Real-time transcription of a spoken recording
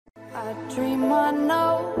I dream I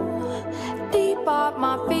know deep up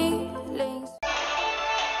my feelings.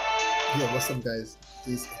 Yeah, what's up guys?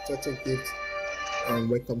 This is Ochoochogift and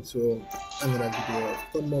welcome to another video of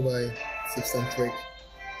COD Mobile tips and trick.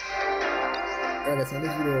 Alright guys, in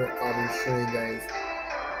this video I'll be showing you guys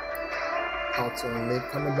how to unlink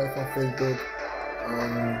COD Mobile from Facebook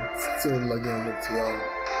and still log in with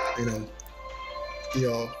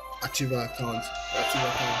your Achiever account.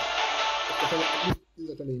 This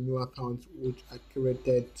is actually a new account which I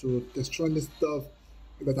created to destroy this stuff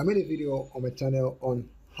because I made a video on my channel on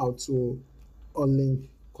how to unlink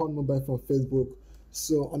COD Mobile from Facebook.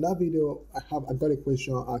 So on that video I got a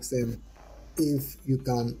question asking if you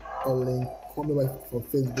can unlink COD Mobile from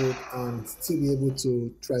Facebook and still be able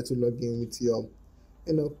to try to log in with your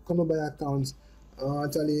COD Mobile account.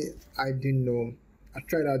 Actually I didn't know. I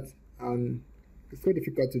tried that and it's very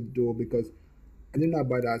difficult to do because I didn't know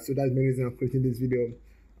about that, so that's the main reason I'm creating this video.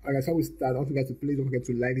 Alright guys, how we start, I want you guys to please don't forget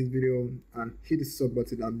to like this video and hit the sub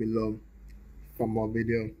button down below for more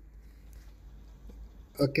video.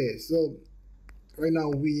 Okay, so right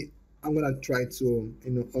now I'm gonna try to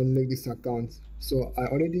unlink this account. So I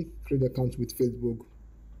already created an account with Facebook.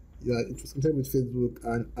 Yeah, it was connected with Facebook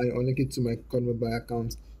and I unlinked it to my COD Mobile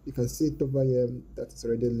account. You can see it over here that it's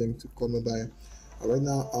already linked to COD Mobile. Right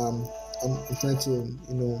now I'm trying to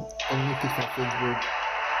unlink it from Facebook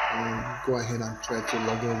and go ahead and try to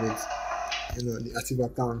log in with the active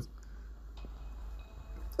account.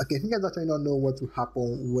 Okay, if you guys actually don't know what will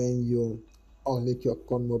happen when you unlink your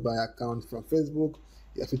COD Mobile account from Facebook,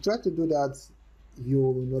 if you try to do that, you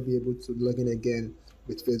will not be able to log in again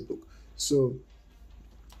with Facebook. So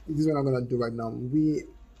this is what I'm gonna do right now.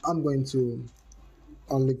 I'm going to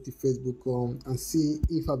unlink the Facebook and see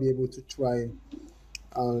if I'll be able to try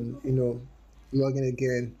and log in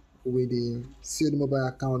again with the COD Mobile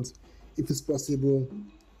account if it's possible.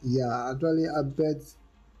 Yeah, actually I bet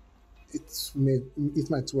it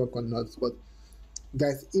might work or not, but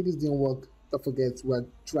guys, if it didn't work, don't forget we're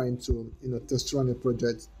trying to test run a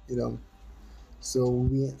project, so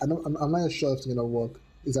I'm not sure if it's gonna work.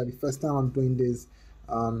 It's like the first time I'm doing this.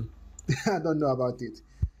 I don't know about it.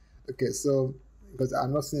 Okay, so because I've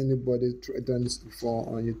not seen anybody done this before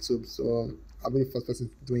on YouTube, so I'll be the first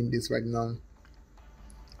person doing this right now.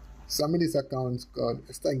 So I'm in this account called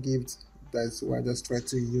Ochoochogift. That's what I just try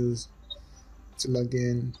to use to log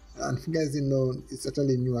in. And if you guys didn't know, it's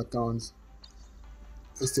actually a new account.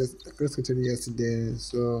 It's just I created it yesterday,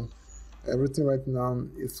 so everything right now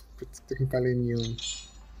is technically new.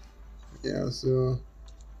 Yeah, so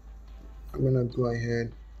I'm gonna go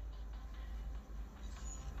ahead.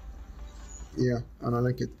 Yeah, and I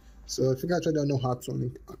like it. So if you guys actually don't know how to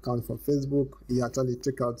unlink account from Facebook, you actually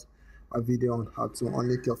check out a video on how to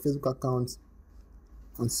unlink your Facebook account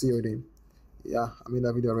on COD. Yeah, I made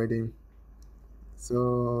that video already.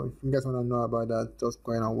 So if you guys want to know about that, just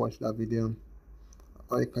go ahead and watch that video.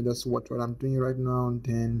 Or you can just watch what I'm doing right now, and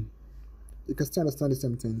then you can still understand the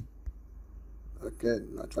same thing. Okay,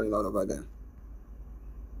 not try a lot over there.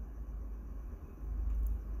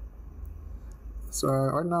 So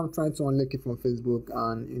right now I'm trying to unlink it from Facebook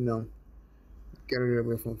and get it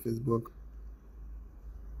away from Facebook.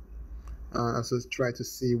 And also try to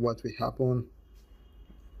see what will happen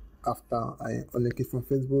after I unlink it from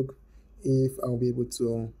Facebook, if I'll be able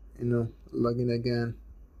to log in again.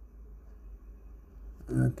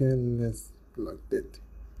 Okay, let's log it.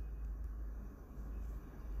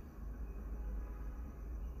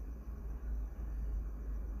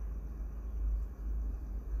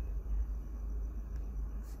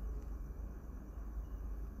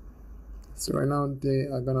 So right now they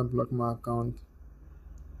are gonna block my account.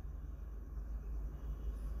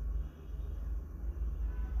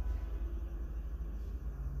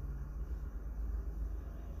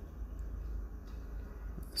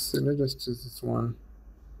 So let's just choose this one.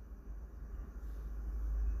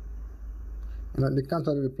 And they can't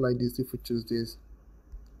really reply this if we choose this.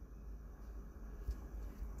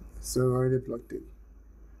 So I already blocked it.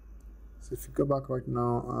 So if you go back right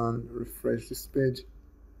now and refresh this page,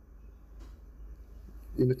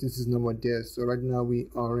 you notice it's no more there. So right now we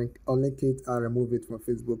unlink it and remove it from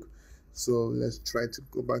Facebook. So let's try to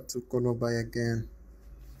go back to COD Mobile again.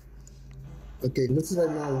 Okay, notice right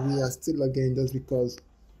now we are still logging just because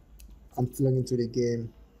I'm still logging into the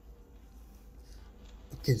game.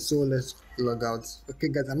 Okay, so let's log out. Okay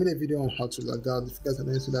guys, I made a video on how to log out. If you guys are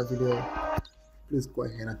not into that video, please go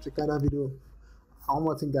ahead and check out that video. One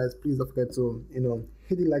more thing guys, please don't forget to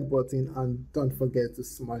hit the like button and don't forget to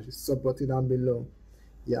smash the sub button down below,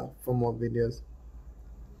 yeah, for more videos.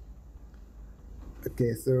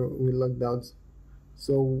 Okay, so we logged out.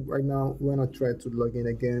 So right now we're gonna try to log in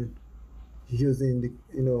again using the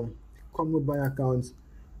COD Mobile account.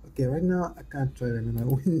 Okay, right now I can't try to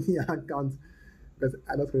remember when the account, because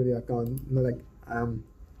I don't create the account, not like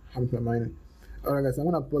having to my mind. Alright guys, I'm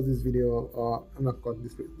gonna pause this video, or I'm gonna cut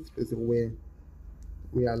this place away.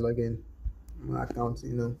 We are logging my account,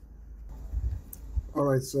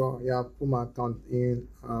 Alright, so yeah, put my account in,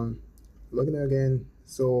 login again.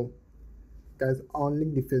 So guys, I'll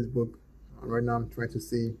link the Facebook, and right now I'm trying to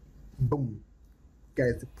see, boom,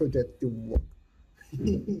 guys, the project didn't work.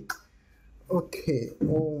 Okay,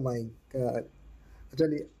 oh my god,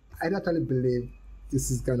 actually I don't actually believe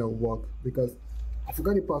this is gonna work, because I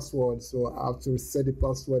forgot the password, so I have to reset the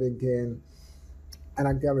password again, and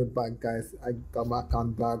I got it back, guys. I got my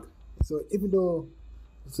account back. So even though,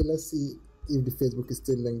 so let's see if the Facebook is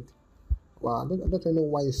still linked. Wow, I don't really know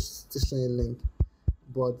why it's still showing link,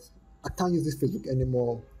 but I can't use this Facebook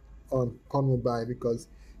anymore on COD Mobile because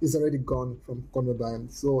it's already gone from COD Mobile.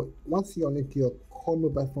 So once you unlink your COD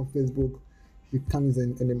Mobile from Facebook, you can't use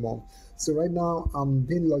it anymore. So right now I'm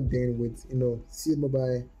being logged in with COD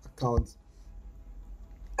Mobile account.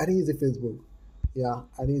 I didn't use the Facebook. Yeah,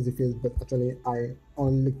 I didn't use the Facebook, but actually I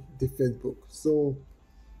unlinked the Facebook. So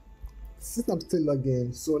since I'm still logged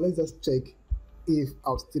in, so let's just check if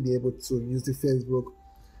I'll still be able to use the Facebook,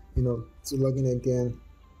 to log in again.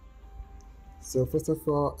 So first of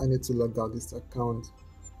all, I need to log out this account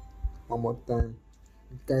one more time.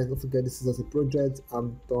 Guys, don't forget this is just a project.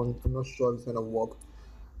 I'm not sure it's gonna work.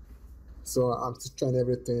 So I'm still trying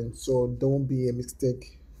everything. So don't be a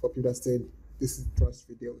mistake for people that said this is trust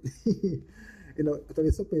video. Actually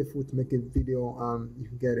it's so painful to make a video and you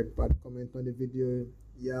get a bad comment on the video.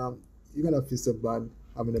 Yeah, you're gonna feel so bad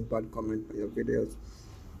having a bad comment on your videos.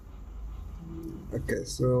 Okay,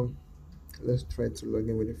 so let's try to log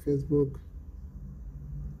in with the Facebook.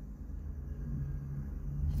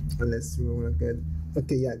 And let's see what we're gonna get.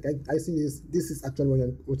 Okay, yeah, guys, I see this is actually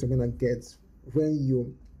what you're gonna get when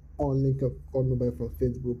you unlink your COD Mobile from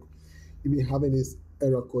Facebook. You'll be having this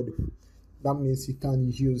error code. That means you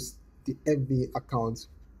can't use the FB account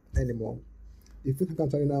anymore. The Facebook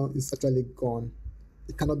account right now is actually gone.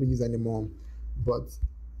 It cannot be used anymore, but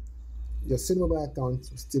your COD Mobile account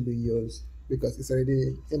will still be used because it's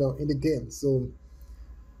already in the game. So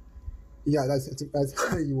yeah, that's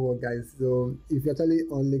how you work, guys. So if you actually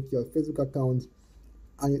unlink your Facebook account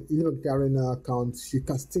and you have a Garana account, you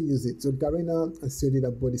can still use it. So Garana and COD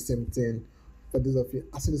are both the same thing. For those of you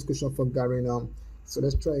asking this question for Garana, so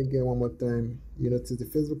let's try again one more time. You notice the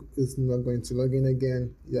Facebook is not going to log in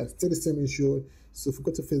again. Yeah, still the same issue. So if we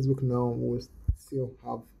go to Facebook now, we'll still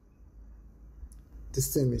have the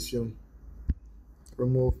same issue.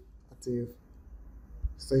 Remove, active.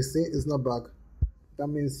 So you see, it's not back. That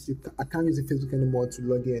means I can't use the Facebook anymore to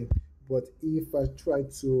log in. But if I try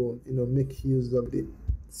to make use of the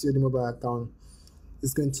COD Mobile account,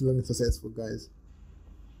 it's going to log in successful, guys.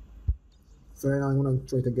 So right now I'm gonna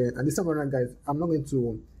try it again, and this time around, guys, I'm not going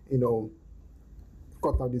to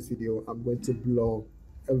cut out this video. I'm going to blur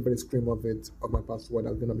every screen of my password.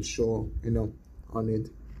 I'm gonna be sure on it.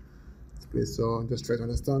 Please, so just try to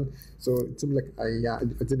understand. So it seems like I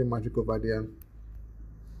did the magic over there.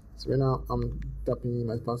 So right now I'm typing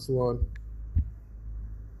my password.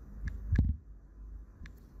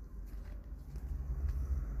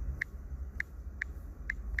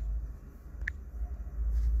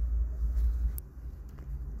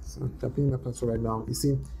 So I'm typing my password right now. You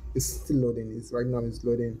see, it's still loading. It's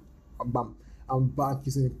loading. Bam! I'm back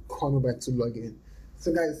using COD Mobile to log in.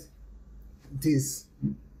 So guys, this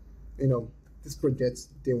project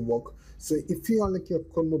didn't work. So if you unlink your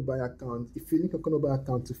COD Mobile account, if you link your COD Mobile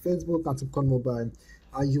account to Facebook and to COD Mobile,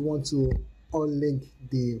 and you want to unlink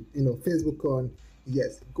the Facebook account,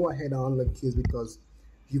 yes, go ahead and unlink it, because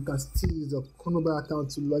you can still use your COD Mobile account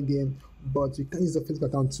to log in, but you can't use your Facebook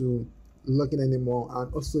account to log in anymore,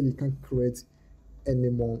 and also you can't create any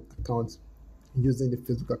more accounts using the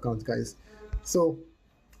Facebook account, guys. So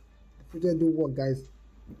the project do work, guys.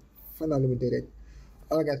 Finally we did it.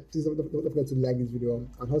 Alright guys, please don't forget to like this video,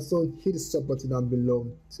 and also hit the sub button down below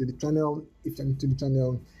to the channel if you're new to the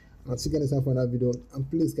channel, and see you guys for another video. And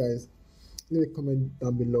please guys, leave a comment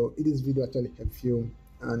down below if this video actually helps you,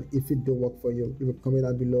 and if it don't work for you, leave a comment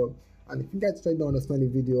down below. And if you guys try to understand the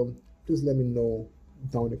video, please let me know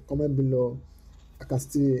down in the comment below. I can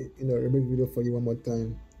still remake video for you one more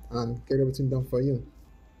time and get everything done for you.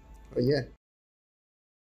 Oh yeah.